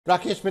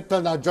Rakesh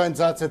Mittal now joins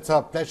us. It's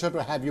a pleasure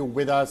to have you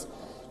with us.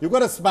 You've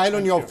got a smile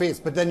on your face,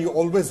 but then you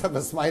always have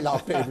a smile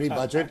after every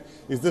budget.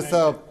 Is this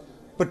a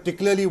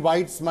particularly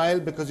wide smile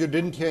because you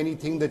didn't hear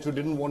anything that you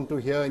didn't want to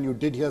hear and you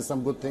did hear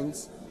some good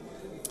things?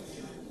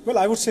 Well,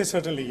 I would say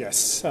certainly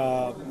yes.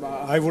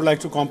 I would like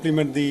to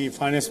compliment the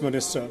Finance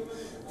Minister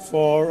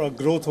for a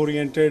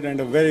growth-oriented and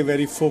a very,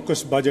 very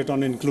focused budget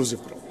on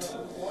inclusive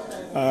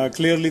growth.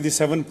 Clearly, the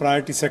 7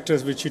 priority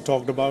sectors which he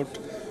talked about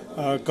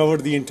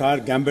covered the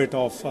entire gambit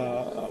of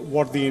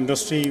what the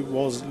industry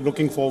was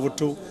looking forward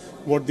to,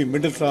 what the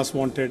middle class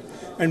wanted,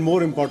 and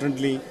more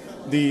importantly,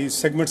 the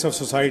segments of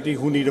society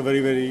who need a very,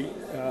 very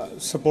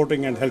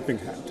supporting and helping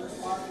hand.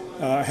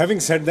 Having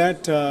said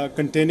that,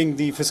 containing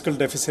the fiscal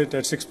deficit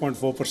at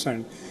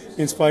 6.4%,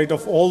 in spite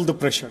of all the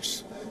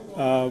pressures,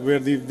 where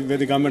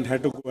the government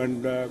had to go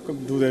and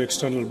do their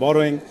external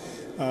borrowing,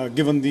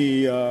 given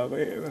the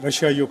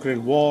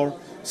Russia-Ukraine war,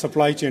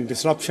 supply chain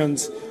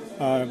disruptions,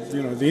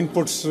 the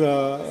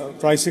inputs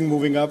pricing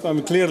moving up. I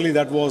mean, clearly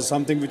that was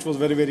something which was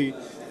very, very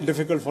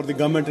difficult for the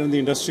government and the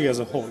industry as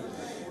a whole.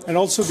 And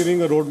also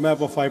giving a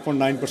roadmap of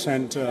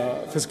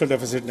 5.9% fiscal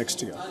deficit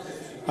next year.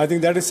 I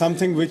think that is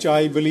something which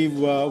I believe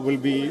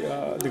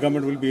the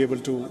government will be able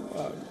to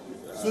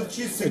so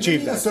she's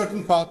achieve that. A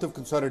certain path of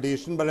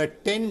consolidation, but a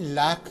 10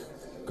 lakh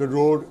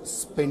crore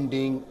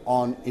spending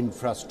on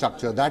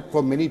infrastructure, that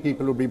for many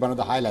people would be one of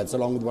the highlights,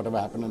 along with whatever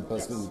happened on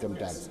personal income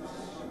tax.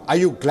 Are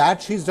you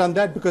glad she's done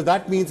that? Because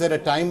that means at a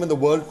time when the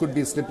world could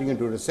be slipping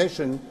into a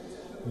recession,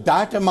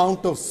 that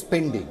amount of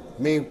spending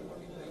may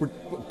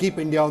keep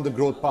India on the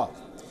growth path.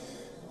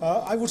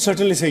 I would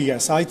certainly say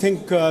yes. I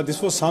think this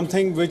was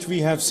something which we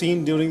have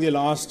seen during the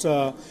last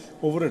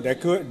over a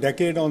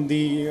decade on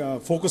the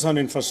focus on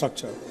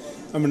infrastructure.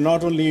 I mean,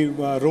 not only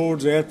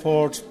roads,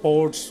 airports,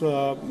 ports,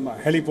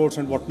 heliports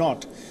and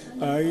whatnot.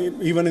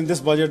 Even in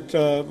this budget,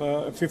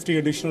 50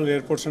 additional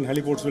airports and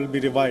heliports will be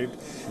revived,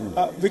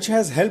 which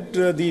has helped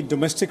the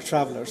domestic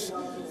travelers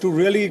to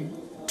really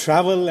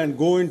travel and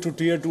go into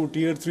tier 2,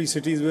 tier 3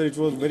 cities where it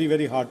was very,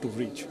 very hard to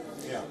reach.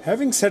 Yeah.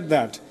 Having said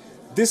that,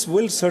 this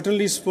will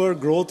certainly spur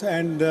growth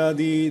and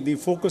the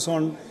focus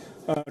on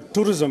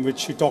tourism, which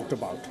she talked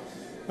about,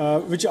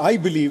 which I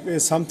believe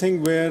is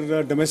something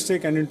where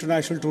domestic and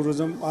international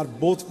tourism are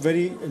both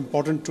very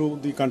important to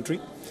the country,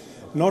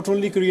 not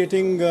only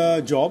creating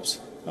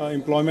jobs,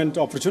 employment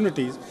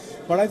opportunities,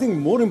 but I think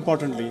more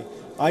importantly,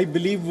 I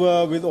believe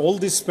with all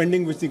this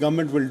spending which the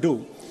government will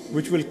do,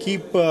 which will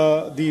keep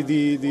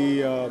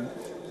the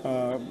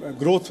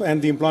growth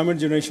and the employment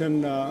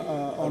generation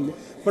on,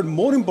 but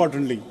more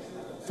importantly,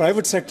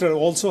 private sector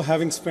also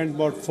having spent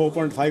about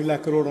 4.5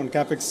 lakh crore on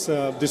capex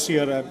this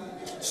year,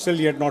 still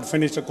yet not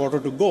finished, a quarter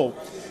to go.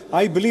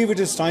 I believe it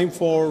is time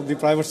for the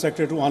private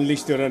sector to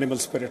unleash their animal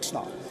spirits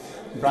now.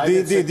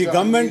 The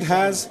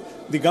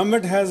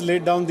government has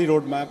laid down the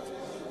roadmap.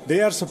 They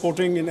are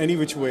supporting in any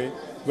which way,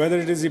 whether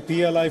it is the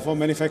PLI for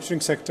manufacturing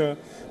sector,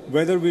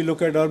 whether we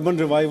look at urban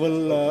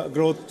revival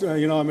growth,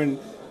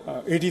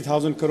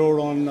 80,000 crore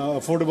on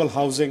affordable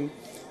housing,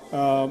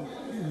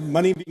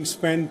 money being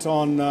spent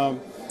on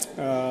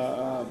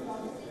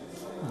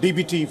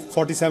DBT,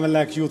 47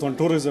 lakh youth on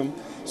tourism.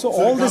 So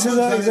all this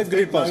is a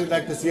great positive. I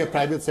would like to see a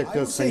private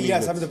sector spending.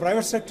 Yes, I mean, the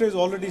private sector is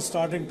already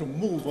starting to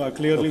move,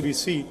 clearly we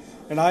see.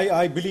 And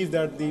I believe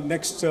that the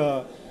next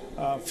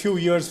few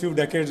years, few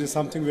decades is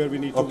something where we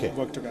need to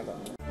work together.